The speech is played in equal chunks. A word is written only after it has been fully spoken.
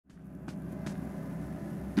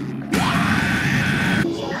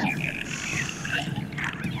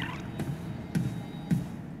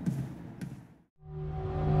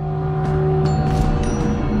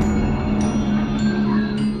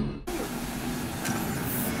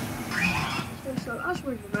so as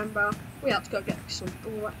we remember, we had to go get some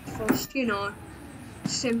breakfast, you know,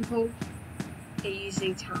 simple,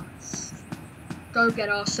 easy task. Go get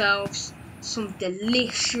ourselves some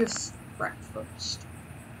delicious breakfast.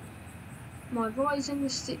 My rising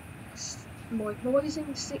sixth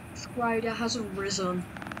grader has arisen.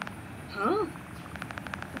 Huh?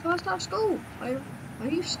 The first day of school. Are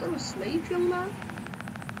you still asleep, young man?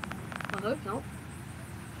 I hope not.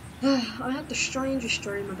 I had the strangest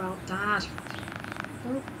dream about Dad.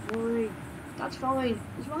 Don't worry. Dad's fine.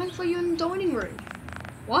 He's waiting for you in the dining room.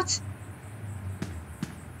 What?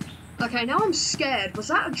 Okay, now I'm scared. Was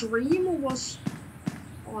that a dream or was...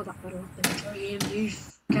 Oh, that better have been a dream. You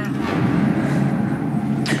forget.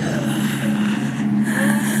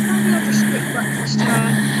 Maybe I'll just skip breakfast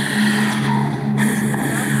time.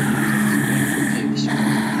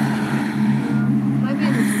 Maybe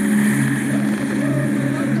in the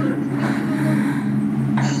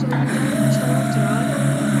so we don't talk to her.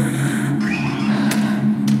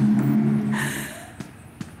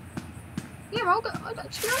 Yeah, I'll go, to be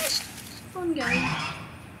honest, it's a fun game.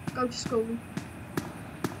 Go to school.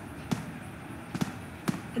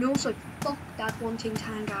 And also, fuck Dad wanting to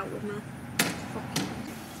hang out with me. Fuck him.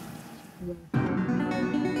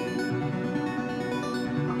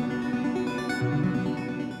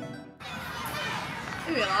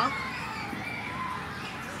 Here we are.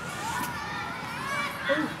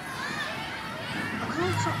 Oh. I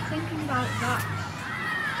can't stop thinking about that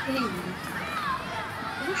thing.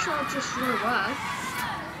 I wish I'd just run away.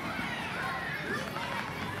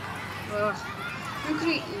 Ugh. Who could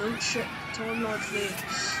eat lunch at a time like this?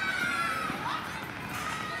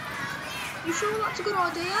 You sure that's a good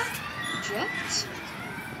idea? Jet?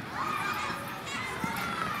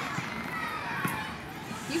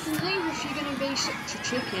 You can leave if you're going to be such a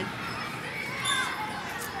chicken.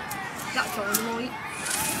 Is that dynamite?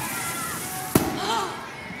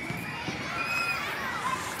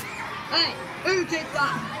 Hey, who did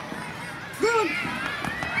that? Run!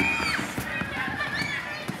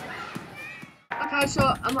 Okay, so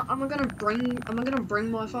am I gonna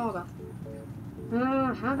bring my father?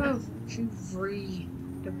 How about you read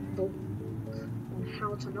the book on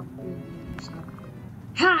how to not lose?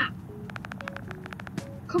 Ha!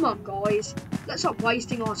 Come on, guys. Let's stop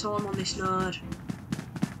wasting our time on this nerd.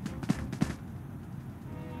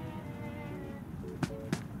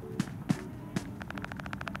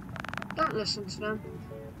 Don't listen to them.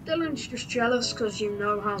 Dylan's just jealous because you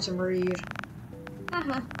know how to read.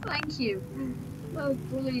 Haha, thank you. Well,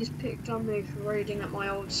 bullies picked on me for reading at my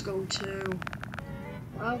old school too.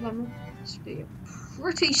 Well, that must be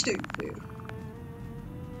pretty stupid.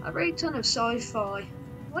 I read a ton of sci-fi.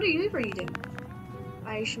 What are you reading?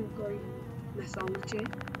 Ancient Greek mythology.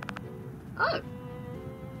 Oh!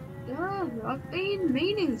 Yeah, I've been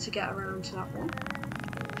meaning to get around to that one.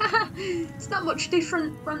 Haha, it's not much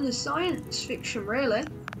different from the science fiction, really.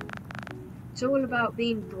 It's all about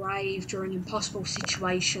being brave during impossible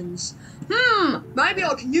situations. Maybe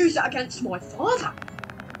I can use that against my father.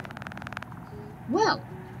 Well,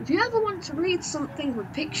 if you ever want to read something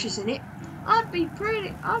with pictures in it, I'd be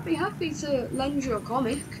happy to lend you a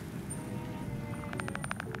comic.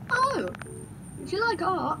 Oh, if you like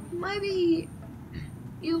art, maybe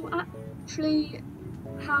you'll actually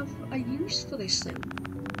have a use for this thing.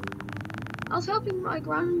 I was helping my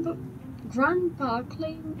grandpa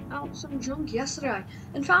clean out some junk yesterday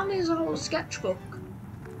and found his old sketchbook.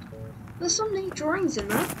 There's some neat drawings in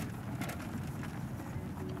there.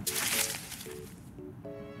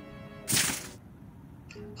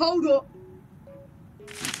 Hold up!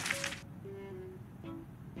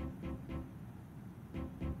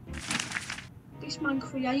 This man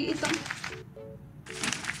created them.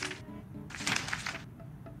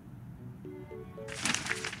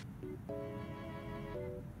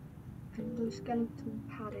 Skeleton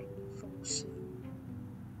padding foxy.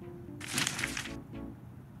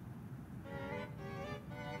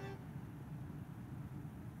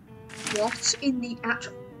 What in the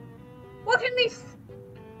actual? What in the?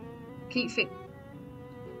 Keep fit.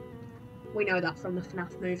 We know that from the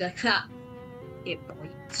FNAF movie. Ha! It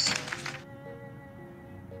bites.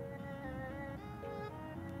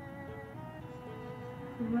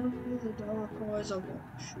 Remember the dark eyes I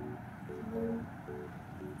watch.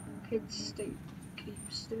 Kids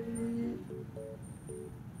keeps doing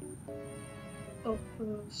it.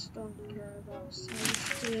 Uppers don't care about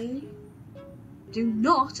safety. Do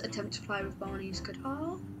not attempt to play with Barney's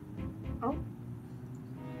guitar. Oh.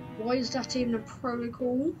 Why is that even a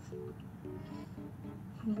protocol?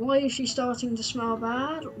 Why is she starting to smell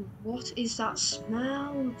bad? What is that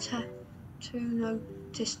smell? Tattoo, no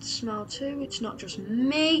taste the smell too. It's not just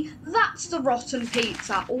me. That's the rotten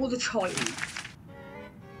pizza or the child.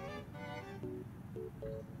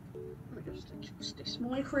 Let me just adjust this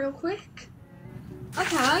mic real quick.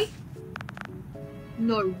 Okay.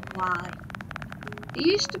 No way.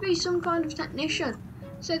 He used to be some kind of technician,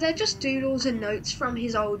 so they're just doodles and notes from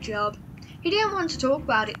his old job. He didn't want to talk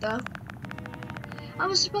about it though. I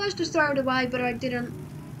was supposed to throw it away, but I didn't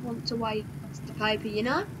want to waste the paper, you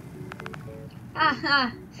know?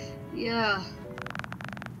 Haha, yeah.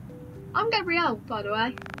 I'm Gabrielle, by the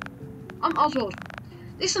way. I'm Oswald.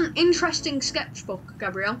 This is an interesting sketchbook,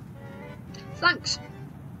 Gabrielle. Thanks,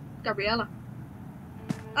 Gabriella.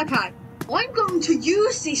 Okay, I'm going to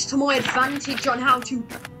use this to my advantage on how to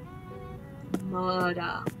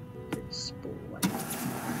murder this boy.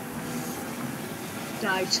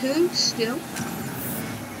 Day 2, still.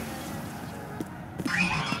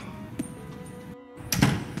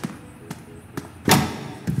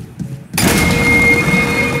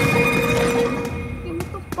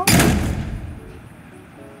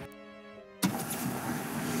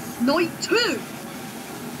 Night 2!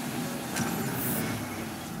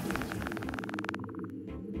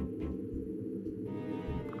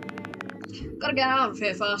 Gotta get out of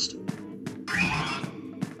here first.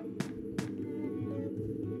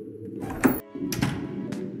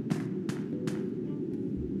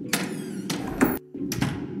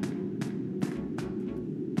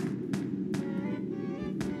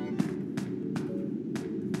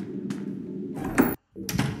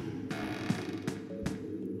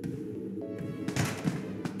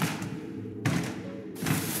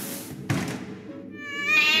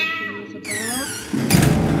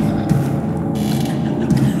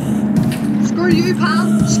 Screw you,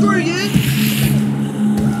 pal! Screw you!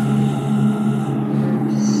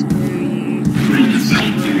 Screw you.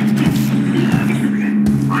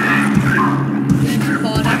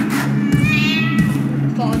 Father.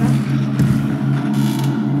 Father.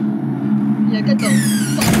 Yeah, get the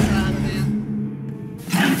fuck out of here.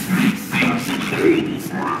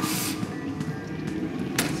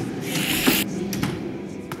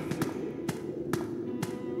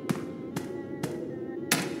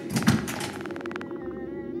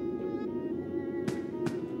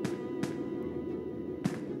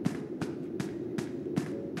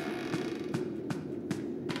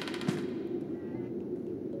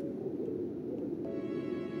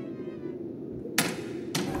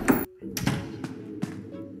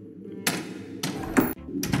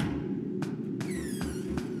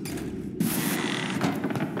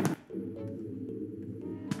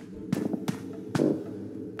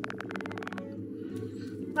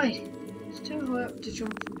 Wait, it's too high up to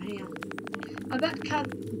jump from here. I bet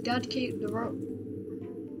Dad kept the rope.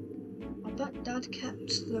 I bet Dad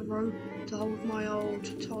kept the rope to hold my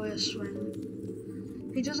old tyre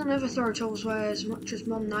swing. He doesn't ever throw tools away as much as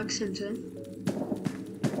Mum nags him to.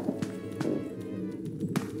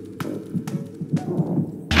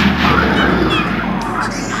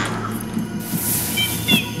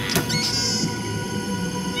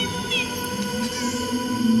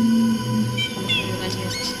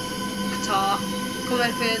 Come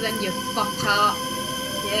over here then, you fucked up.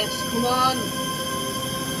 Yes, come on.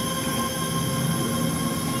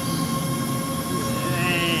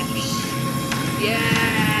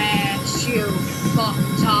 Yes, you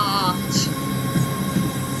fucked up.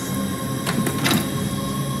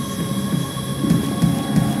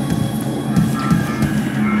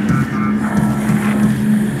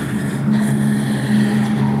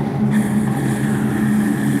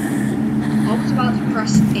 I was about to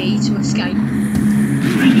press E to escape.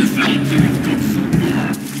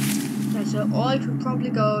 Okay, so I could probably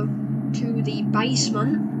go to the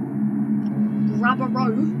basement, grab a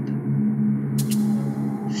rope,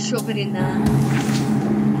 shove it in there.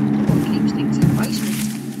 What keeps things in the basement?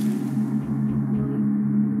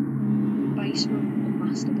 Basement or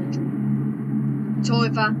master bedroom. It's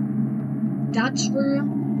either Dad's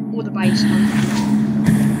room or the basement.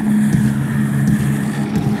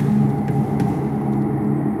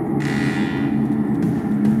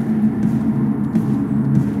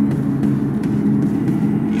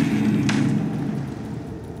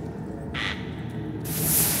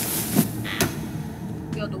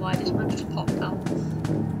 Why this man just popped out.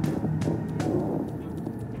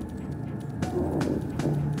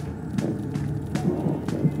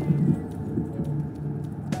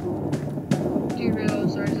 Do you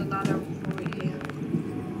realise there is a ladder right here?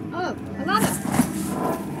 Oh, a ladder!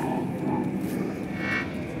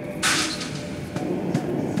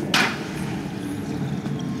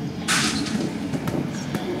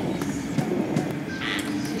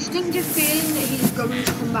 Distinctive feeling that he's going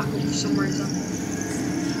to come back up for some reason.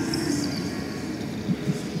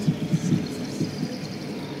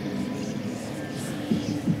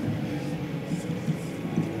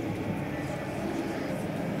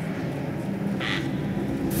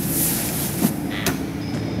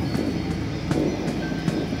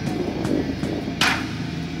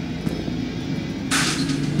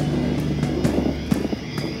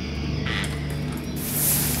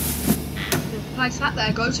 Place that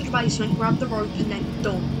there, go to the basement, grab the rope, and then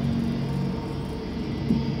done.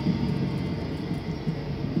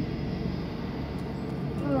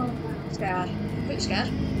 Oh, I'm scared. I'm a bit scared.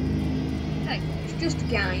 Hey, it's just a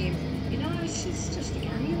game. You know, it's just a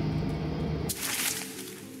game.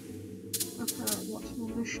 Okay, what's my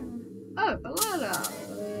mission? Oh, a ladder.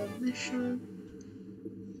 Mission.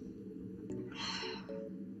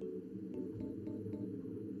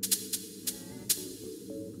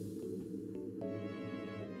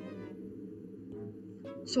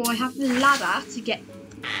 So I have the ladder to get.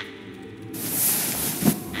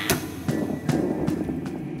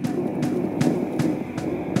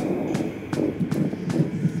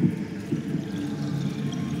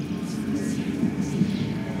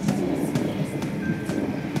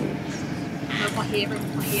 I hear him.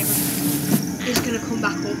 He's gonna come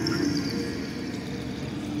back up.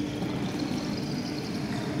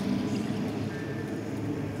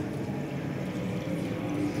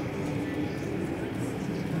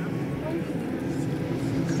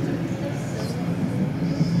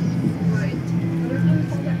 Right. I don't know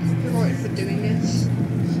if I'll get copyrighted for doing this. I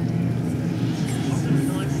don't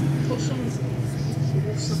know. Put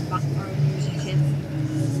some background music in.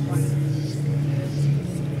 Right.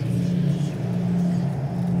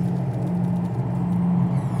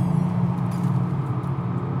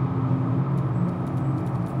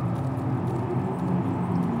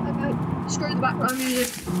 Screw the background music.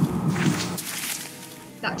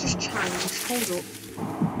 That just changed. Hold up.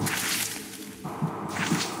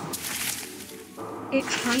 It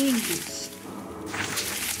changes.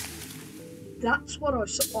 That's what I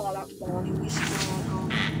saw. Oh, that's Barney. We saw.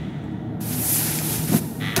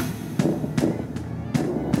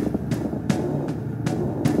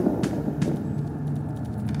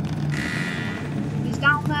 He's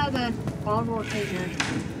down there then. I'll rotate now.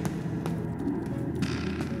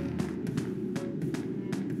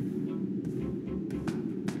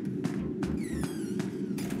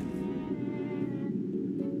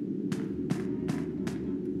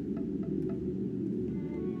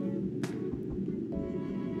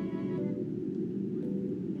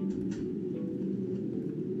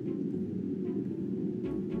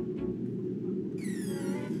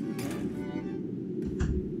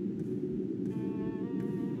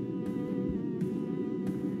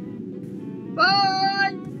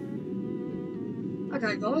 Bye!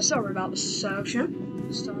 Okay guys, sorry about the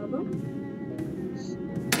section. Start them.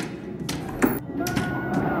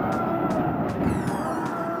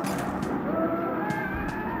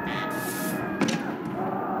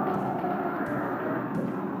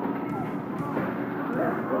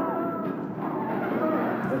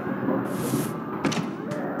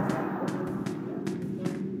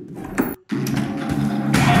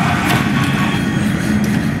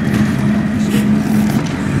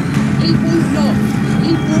 He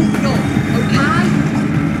won't know, okay?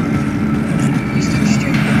 He's too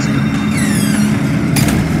stupid.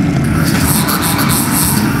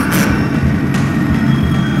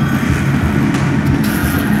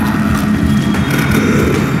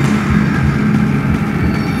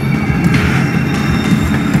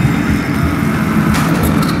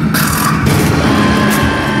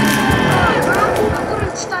 I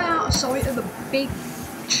couldn't stay out of sight of the big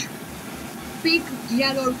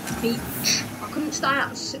yellow beach. I couldn't stay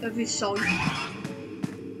out of his sight.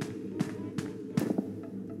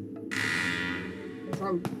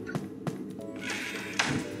 Rope.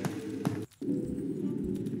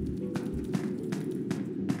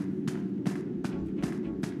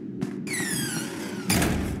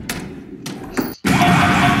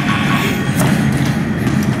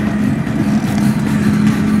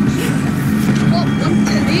 What? I'm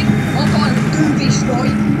telling you, I gotta do this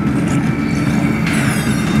right.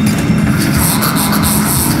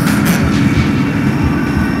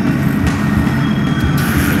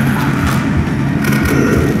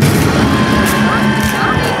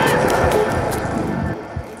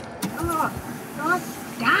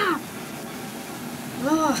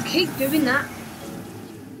 Keep doing that.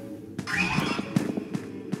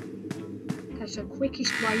 Okay, so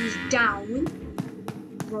quickest way is down.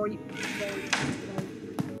 Right.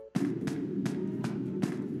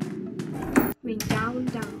 I mean down.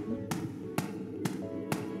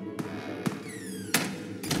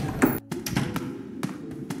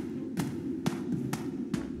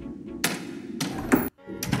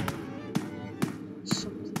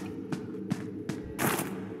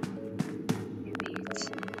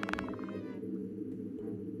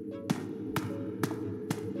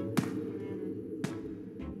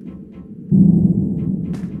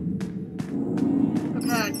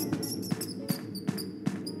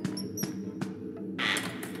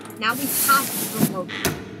 Now now we have... Oh,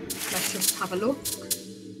 let's just have a look.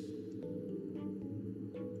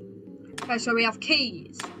 Okay, so we have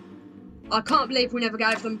keys. I can't believe we never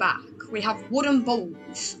gave them back. We have wooden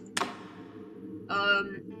balls.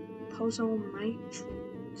 Puzzle matrix.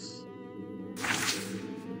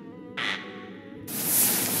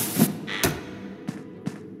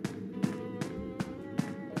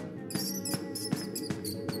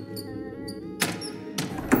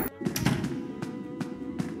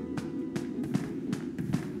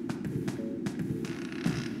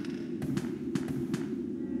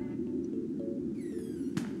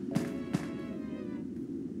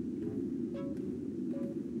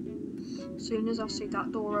 As soon as I see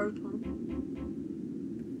that door open,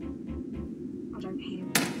 I don't hear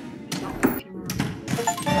him. He's not walking around.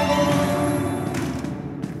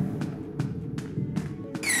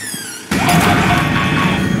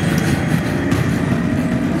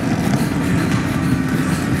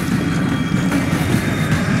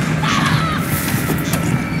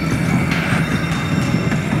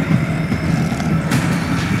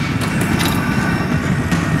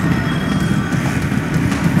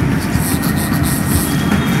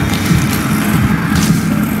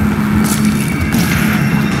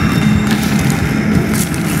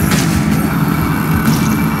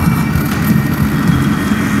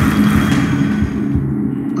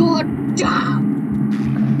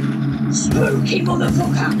 Spooky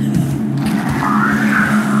motherfucker!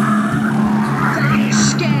 That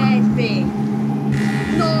scared me!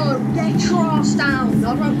 No, get your ass down!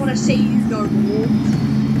 I don't want to see you no more.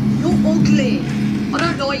 You're ugly! I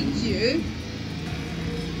don't like you!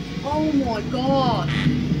 Oh my god!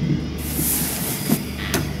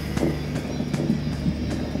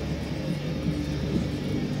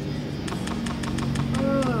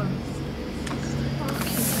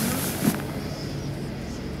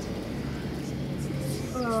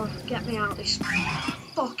 Get me out of this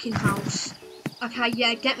fucking house. Okay,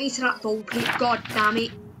 yeah, get me to that ball pit. God damn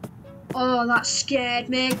it. Oh, that scared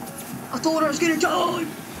me. I thought I was gonna die.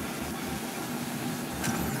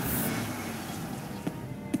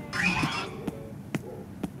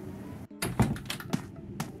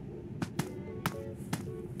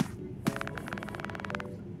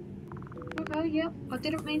 Okay, yeah, I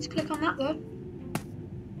didn't mean to click on that though.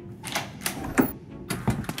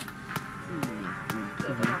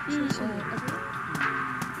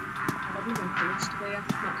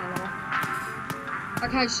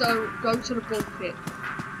 Okay, so go to the ball pit.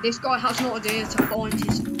 This guy has no idea to find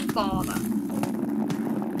his father.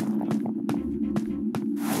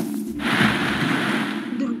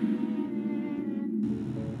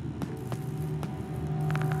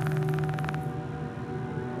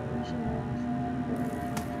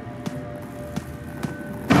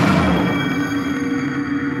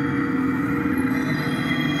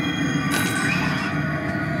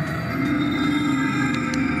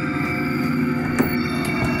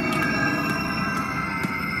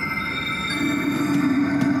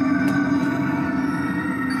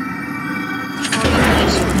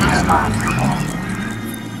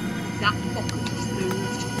 That fucker just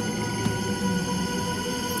moved.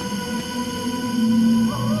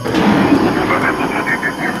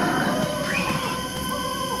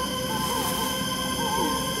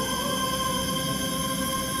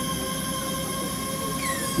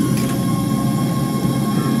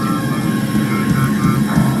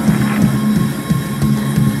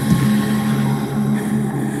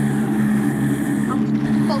 How the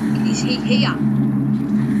fuck is he here?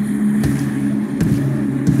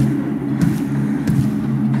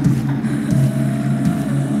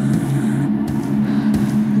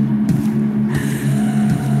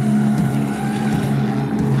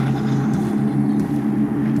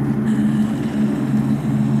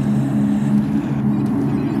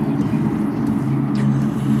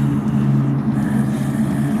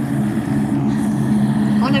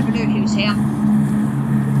 I never knew he was here.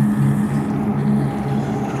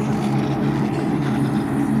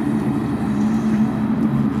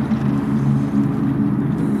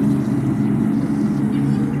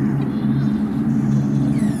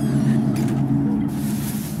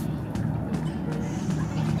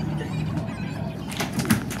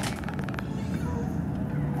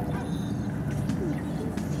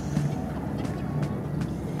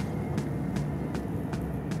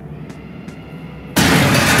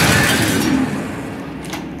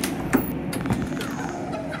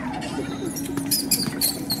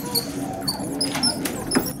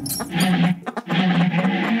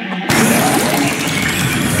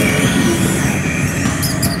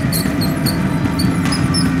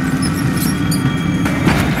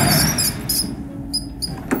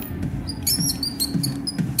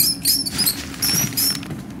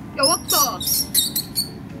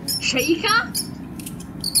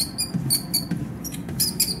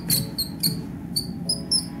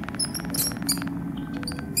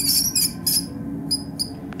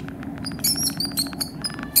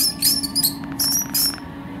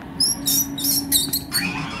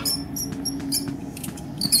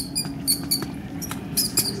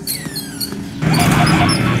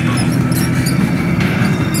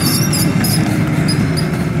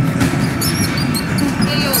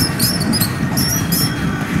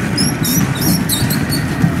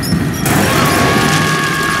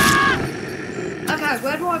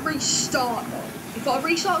 restart though. If I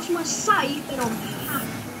restart to my save, then I'm happy.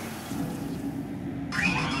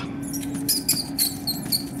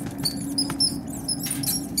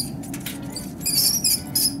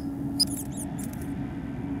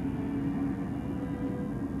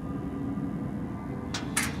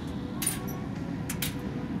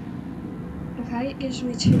 Okay, it gives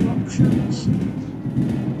me two options.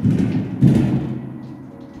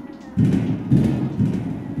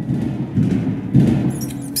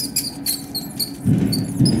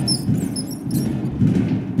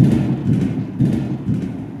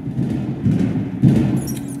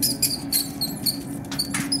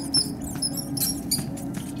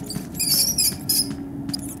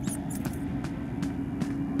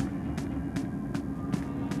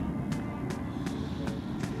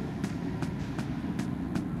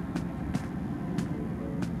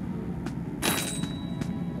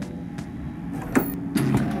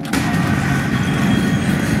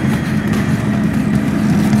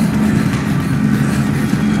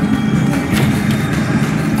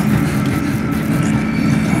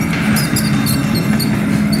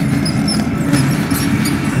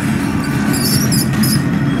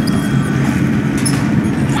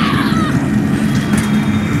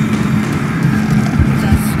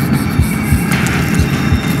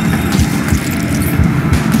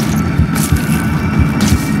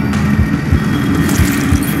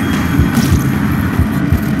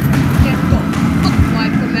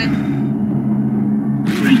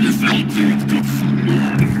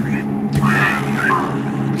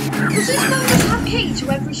 Does this man just have key to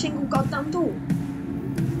every single goddamn door?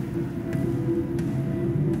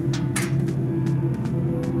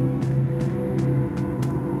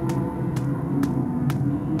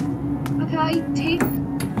 Okay, tip.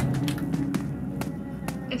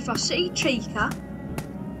 If I see Chica,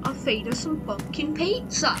 I'll feed her some fucking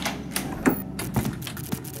pizza.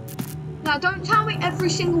 Now, don't tell me every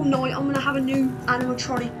single night I'm gonna have a new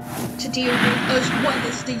animatronic to deal with as well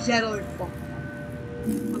as the yellow one.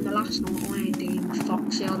 And the last night I ain't dealing with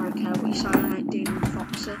Foxy. I don't care what you say, I ain't dealing with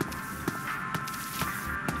Foxy.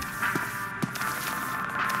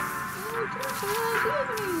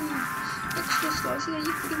 Extra slice here,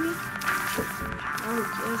 you can give me. Oh,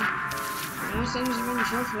 good. Those things have been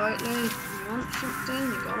tough lately. You want something,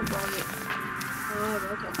 you gotta buy it.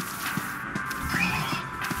 Oh, okay.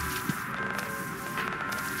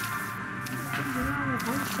 I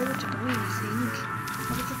can't afford to buy anything.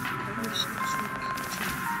 What is it?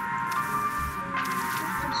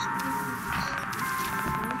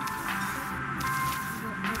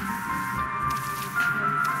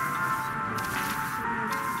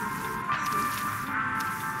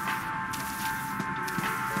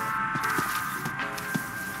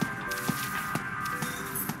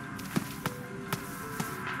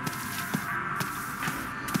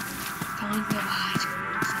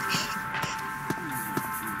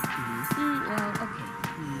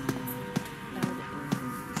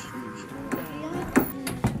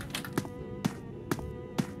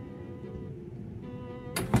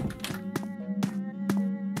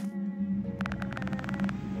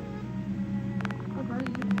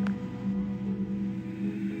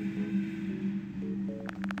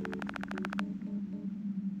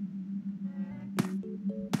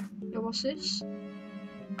 What's this?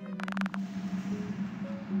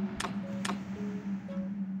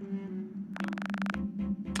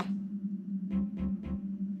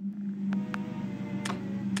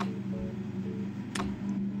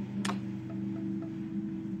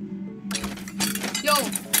 Yo!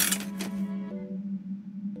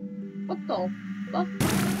 What the fuck?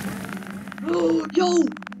 Oh, yo!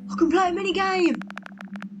 I can play a mini game!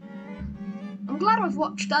 I'm glad I've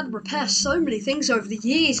watched Dad repair so many things over the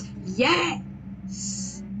years.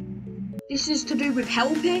 Yes! This is to do with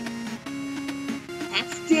helping.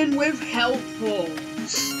 Acting with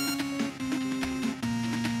helpers.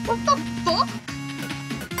 What the fuck?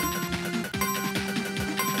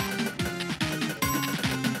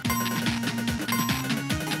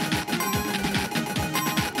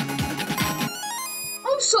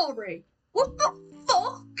 I'm sorry. What the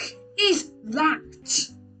fuck is that?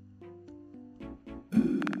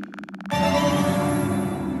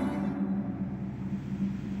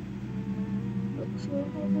 Looks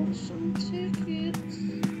like I got some tickets.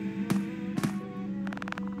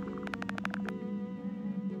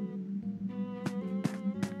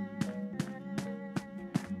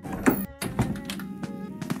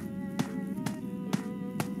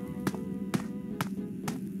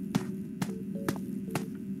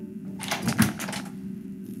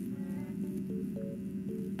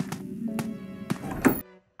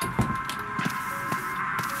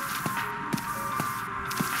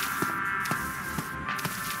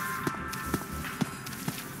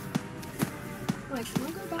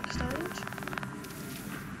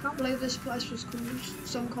 this place was called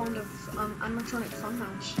some kind of animatronic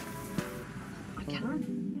funhouse. I can.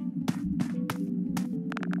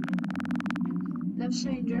 Never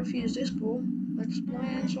seen Jeff use this ball.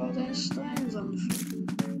 Explains why there's stains on the floor.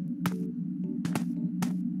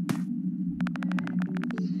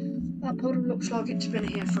 That puddle looks like it's been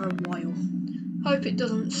here for a while. Hope it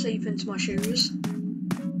doesn't seep into my shoes.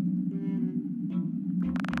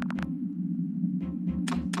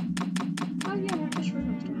 Oh yeah, I just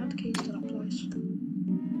realised I had the keys to that place.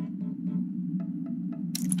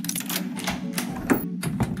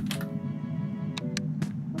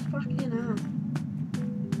 What's back here now?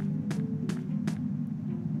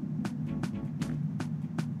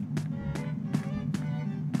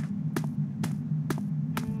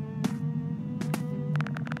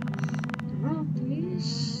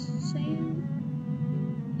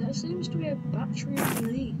 There seems to be a battery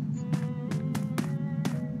underneath.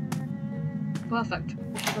 Perfect.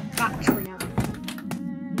 We have a battery now.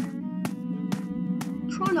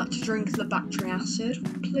 Try not to drink the battery acid,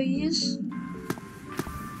 please.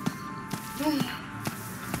 Okay,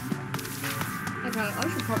 I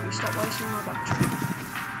should probably stop wasting my battery.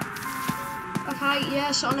 Okay,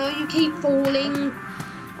 yes, I know you keep falling.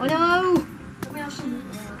 I know. Let me have some.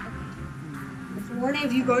 Before any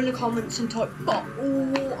of you go in the comments and type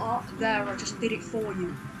all up there, I just did it for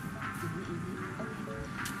you.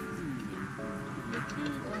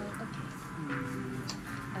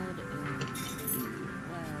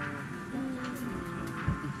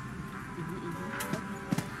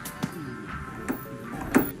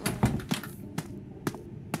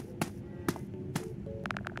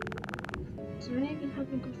 Is there even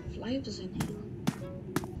having good flavours in here?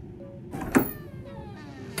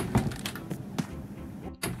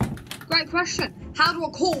 Great question. How do I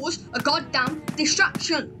cause a goddamn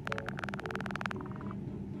distraction?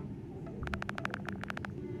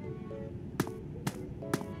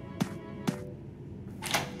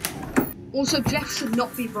 Also, Jeff should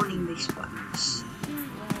not be running this place.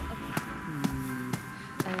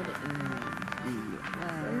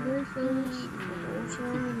 Very first, I'm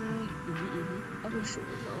sure we'll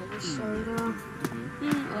soda.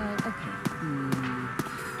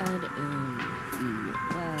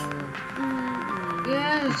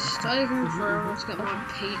 Yes, taking forever to get my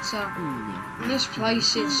pizza. And this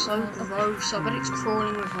place is so gross. I bet it's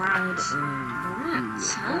crawling with rats.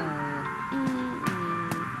 Rats, huh?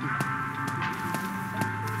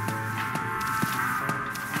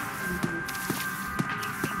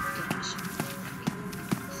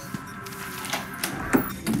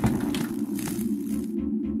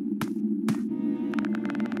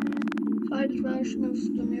 Faded version of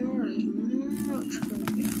the mirror is much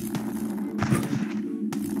creepy.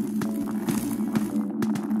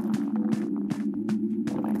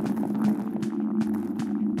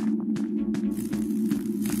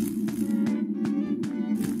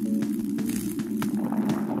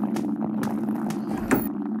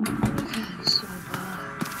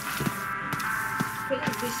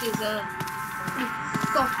 This is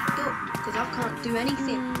fucked up because I can't do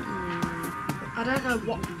anything. I don't know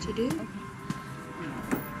what to do.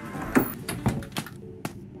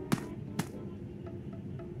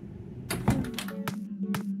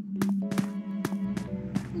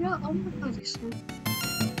 Yeah, I'm gonna play this one.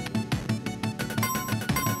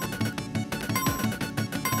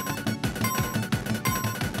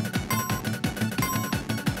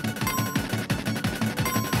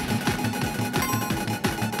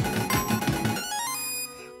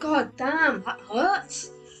 God damn, that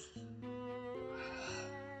hurts.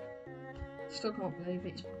 Still can't believe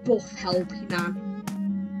it's buff helpy, man.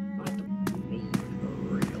 I don't believe for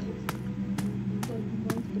real.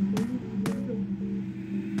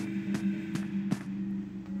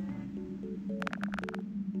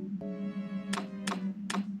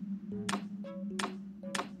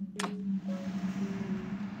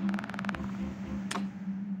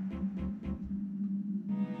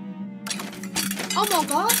 Oh my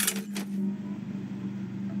god!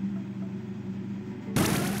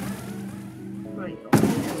 Right.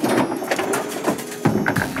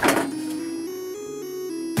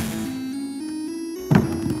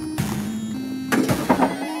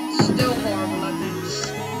 Still horrible at this.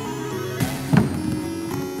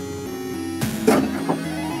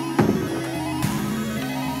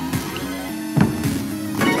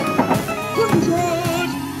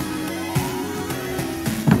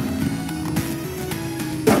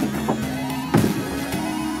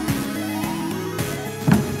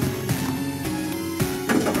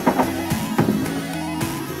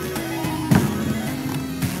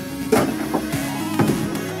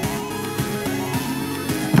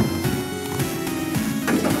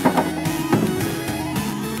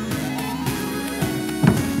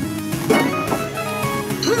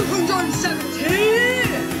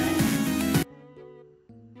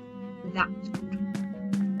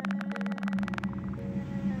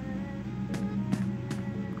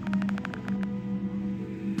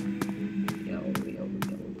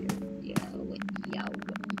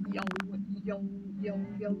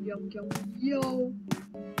 yo.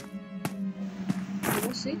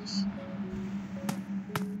 What's this?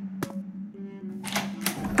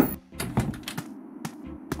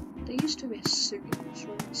 There used to be a suit in this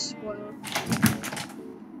room, I swear.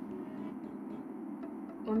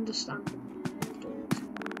 Understandable.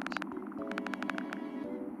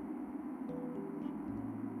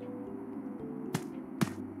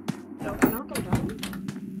 No, can I go down?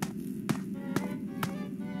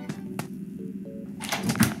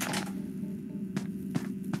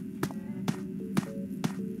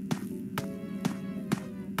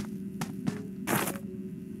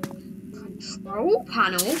 Control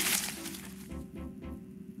panel?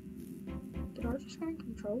 Did I just gain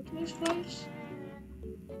control to this place?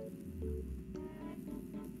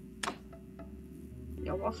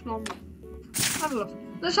 Yeah, what's on? Have a look.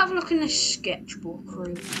 Let's have a look in this sketchbook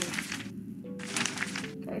real quick.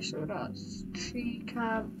 Okay, so that's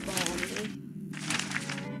Chica Bonnie.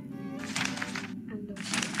 And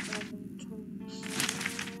there's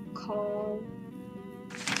Carl.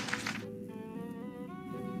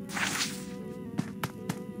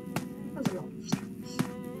 There's a lot of things.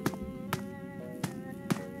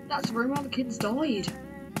 That's the room where the kids died.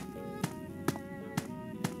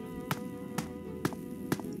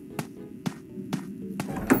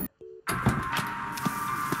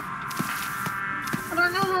 I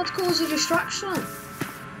don't know how to cause a distraction.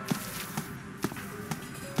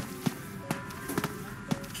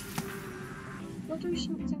 I'll do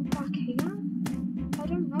something back here. I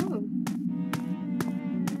don't know.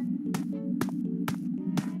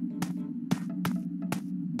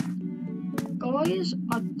 Guys,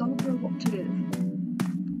 I don't know what to do.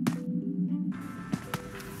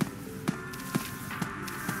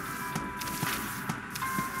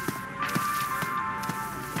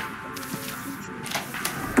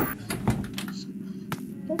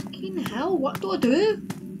 Fucking hell, what do I do?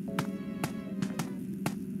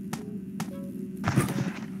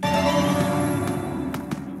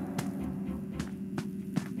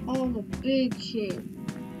 Oh, I'm a big kid.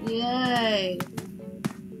 Yay.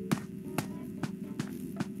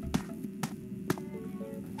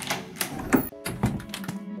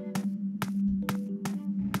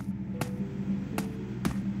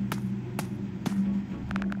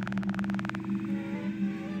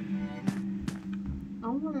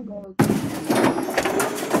 I'm gonna go.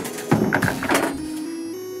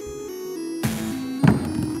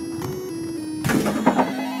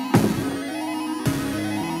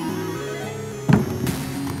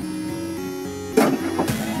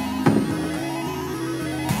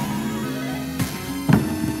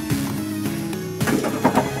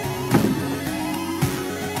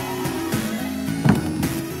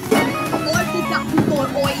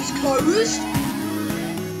 Eyes closed.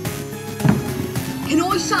 Can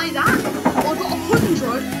I say that? I got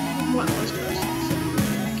 100. My eyes closed.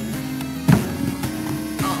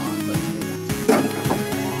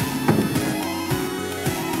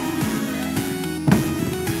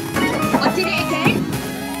 I did it again.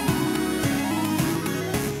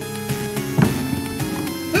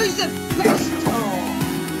 Who's the best?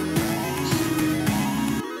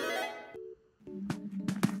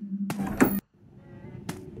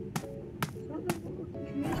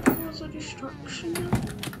 A distraction now?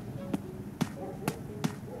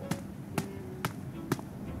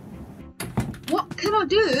 What can I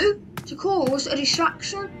do to cause a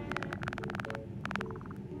distraction?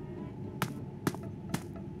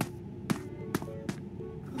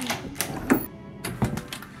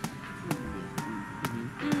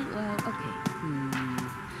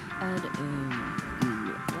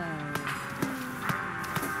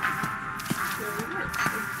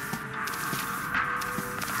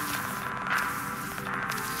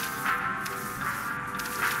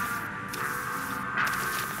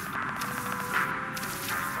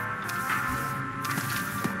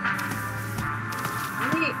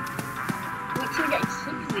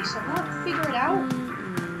 So I have to figure it out.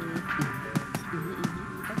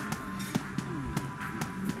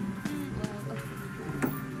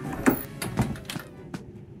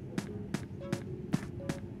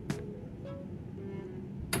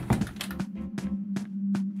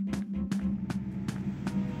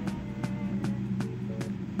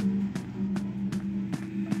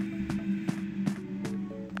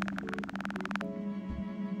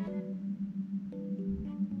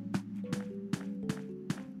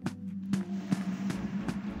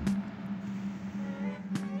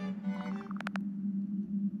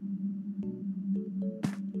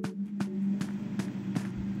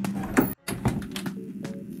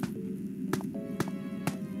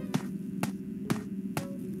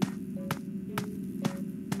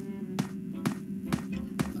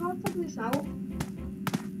 this out.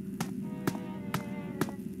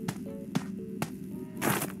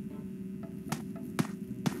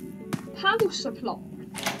 Power supply.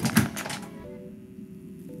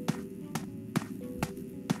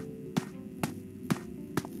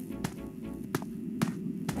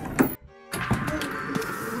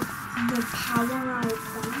 The power out.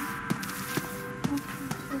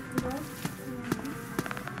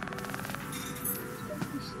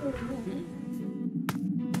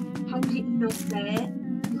 How is it not there?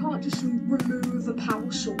 You can't just remove a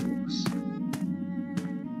power source.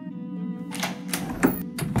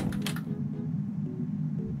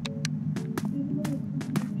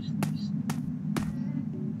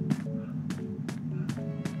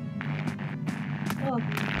 Oh,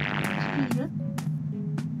 excuse me.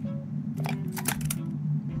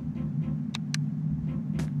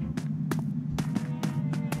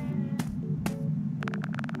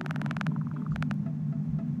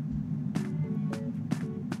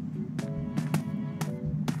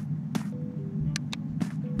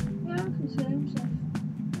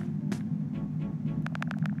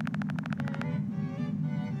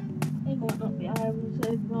 He might not be able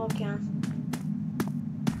to, but I can.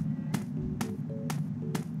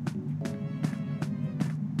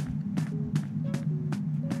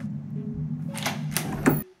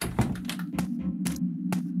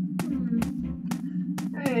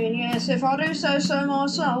 And yes, if I do say so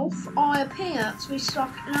myself, I appear to be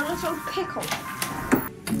stuck in a little pickle.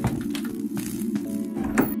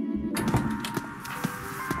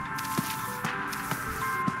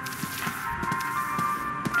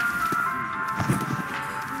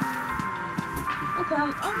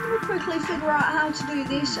 I'm going to quickly figure out how to do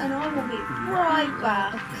this and I will be right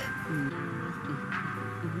back.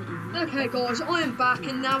 Okay guys, I am back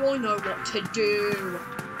and now I know what to do.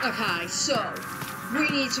 Okay, so we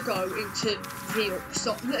need to go into the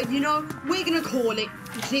upside, you know, we're going to call it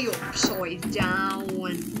the upside down.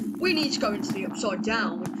 We need to go into the upside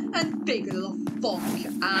down and figure the fuck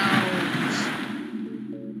out.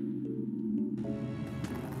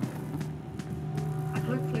 And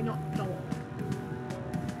hopefully not die.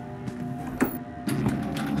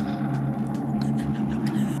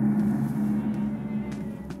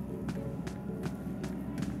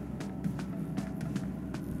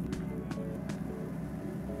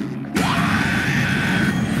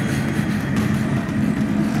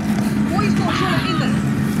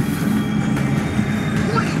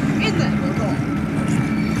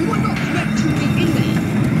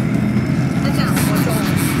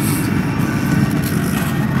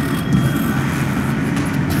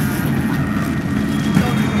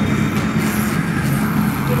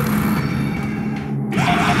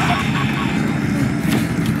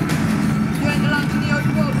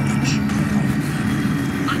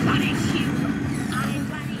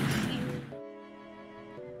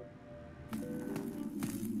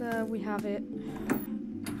 There we have it.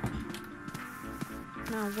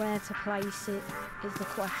 Now where to place it is the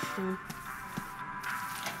question.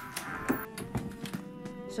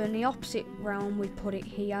 So in the opposite realm we put it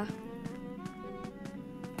here.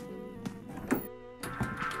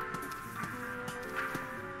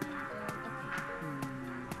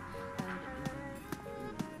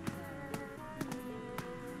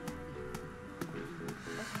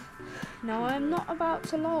 Now I'm not about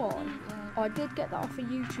to lie, I did get that off a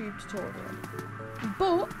YouTube tutorial,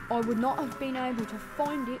 but I would not have been able to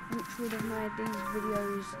find it, which would have made these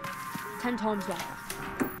videos 10 times longer.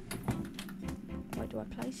 Where do I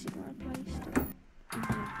place it? Where I placed it?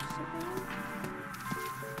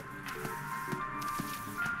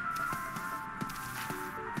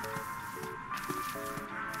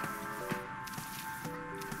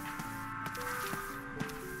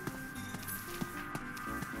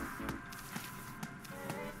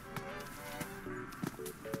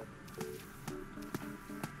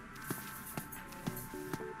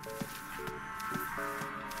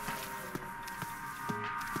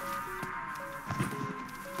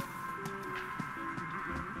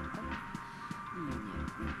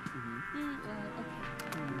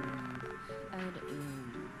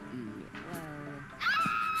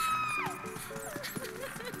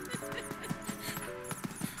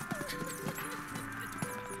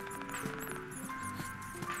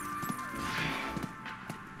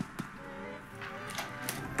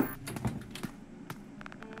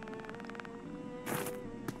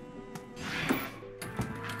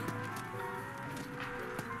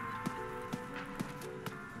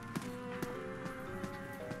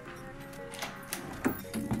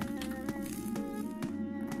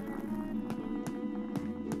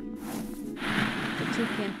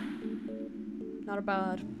 Chicken. Not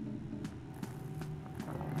bad.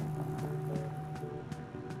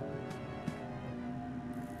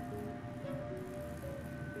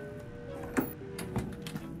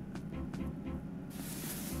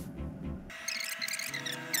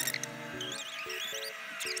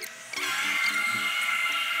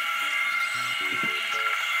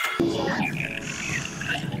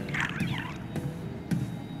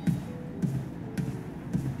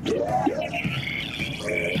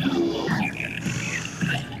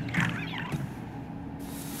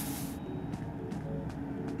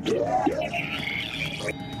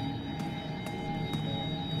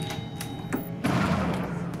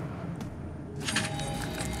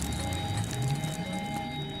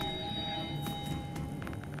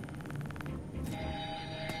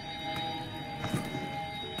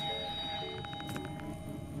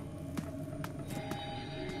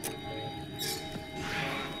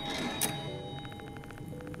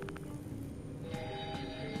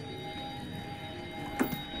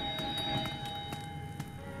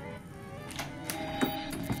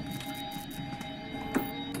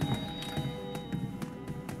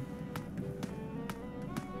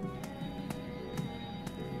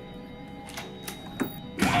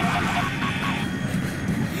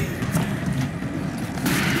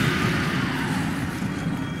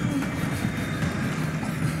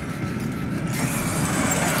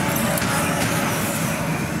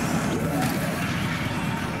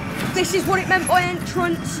 this is what it meant by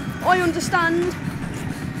entrance. I understand.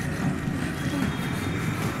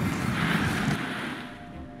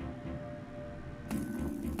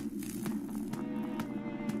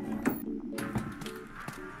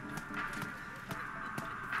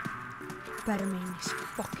 Better mean this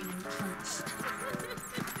fucking entrance.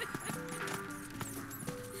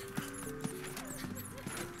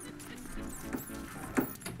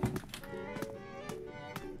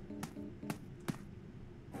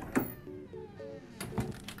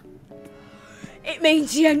 It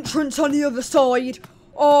means the entrance on the other side.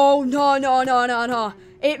 Oh, no, no, no, no, no.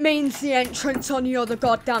 It means the entrance on the other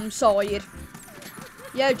goddamn side.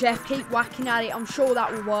 Yeah, Jeff, keep whacking at it. I'm sure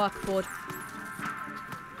that will work, bud.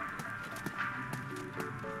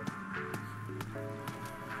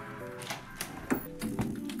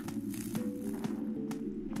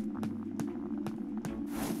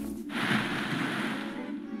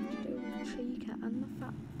 Chica and the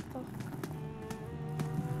fat fuck.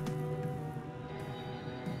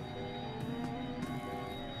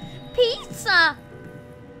 Pizza!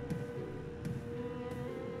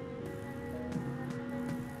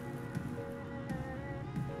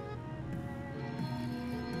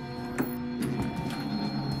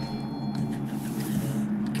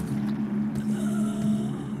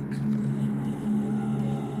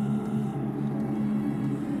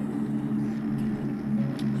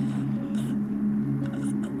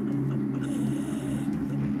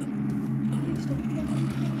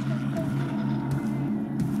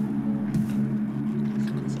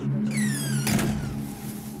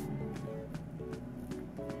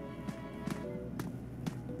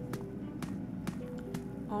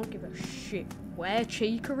 I don't give a shit where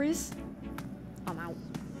Chica is. I'm out.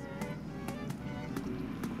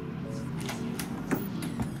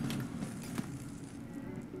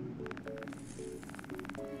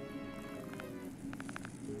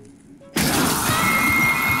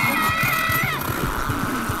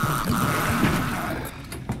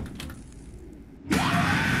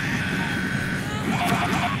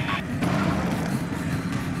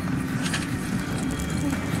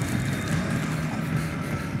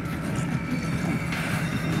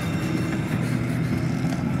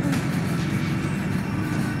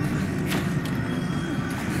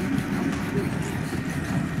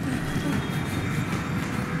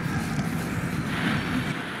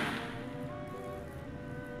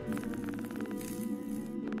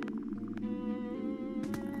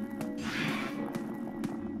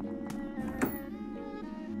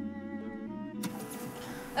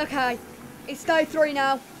 Okay, it's day 3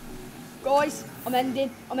 now. Guys, I'm ending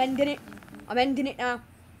it now.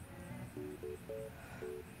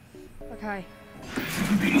 Okay.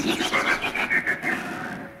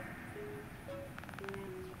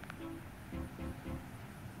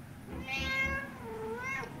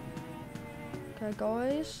 Okay,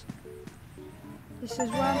 guys. This is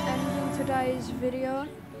where I'm ending today's video.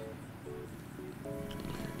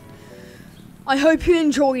 I hope you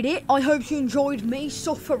enjoyed it. I hope you enjoyed me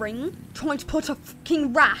suffering, trying to put a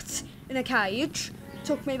fucking rat in a cage.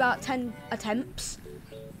 Took me about 10 attempts.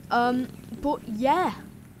 But yeah.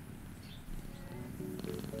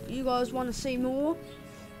 You guys want to see more?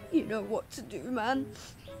 You know what to do, man.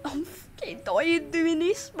 I'm fucking dying doing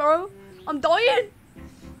this, bro. I'm dying.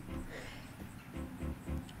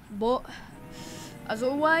 But, as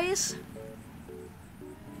always,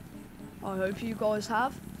 I hope you guys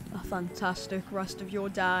have a fantastic rest of your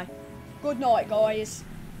day. Good night, guys.